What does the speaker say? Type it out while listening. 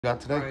Got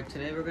today? Alright,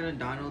 today we're gonna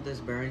dyno this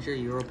Behringer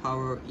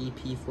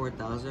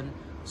Ep4000.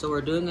 So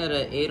we're doing it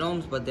at 8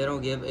 ohms, but they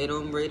don't give 8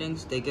 ohm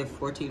ratings. They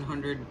give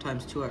 1400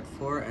 times 2 at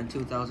 4 and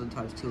 2000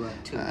 times 2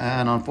 at 2.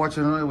 And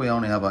unfortunately, we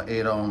only have an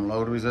 8 ohm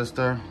load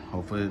resistor.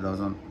 Hopefully it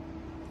doesn't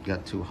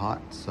get too hot.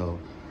 So,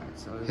 Alright,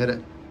 so hit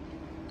it.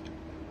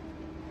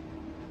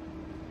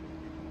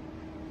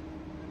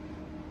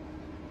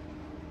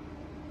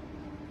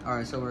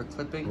 Alright, so we're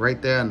clipping.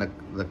 Right there, and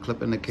the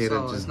clip indicator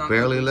So just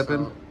barely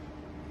lipping. So,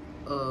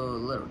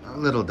 little down. A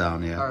little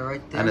down, yeah. Alright,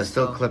 right there. And it's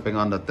still so clipping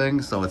on the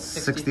thing, so it's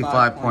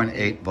 65.8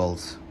 65.8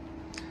 volts.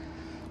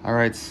 All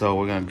right, so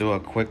we're gonna do a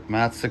quick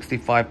math.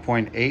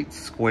 65.8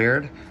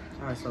 squared.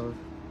 Alright, so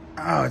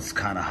Oh, it's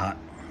kind of hot.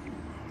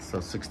 So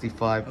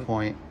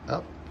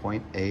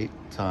 65.8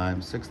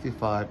 times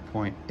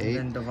 65.8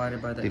 then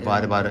divided by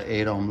the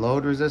 8 8 ohm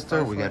load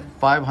resistor, we get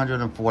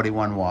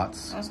 541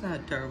 watts. That's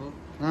not terrible.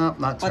 No,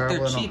 not terrible.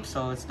 But they're cheap,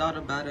 so it's not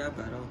a bad app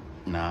at all.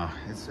 No,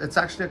 it's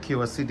actually a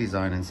QSC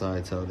design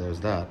inside, so there's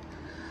that.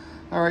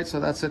 All right, so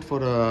that's it for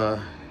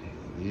the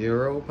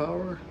Euro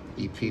Power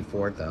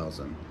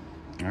EP4000.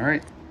 All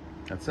right,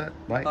 that's it.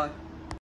 Bye. Bye.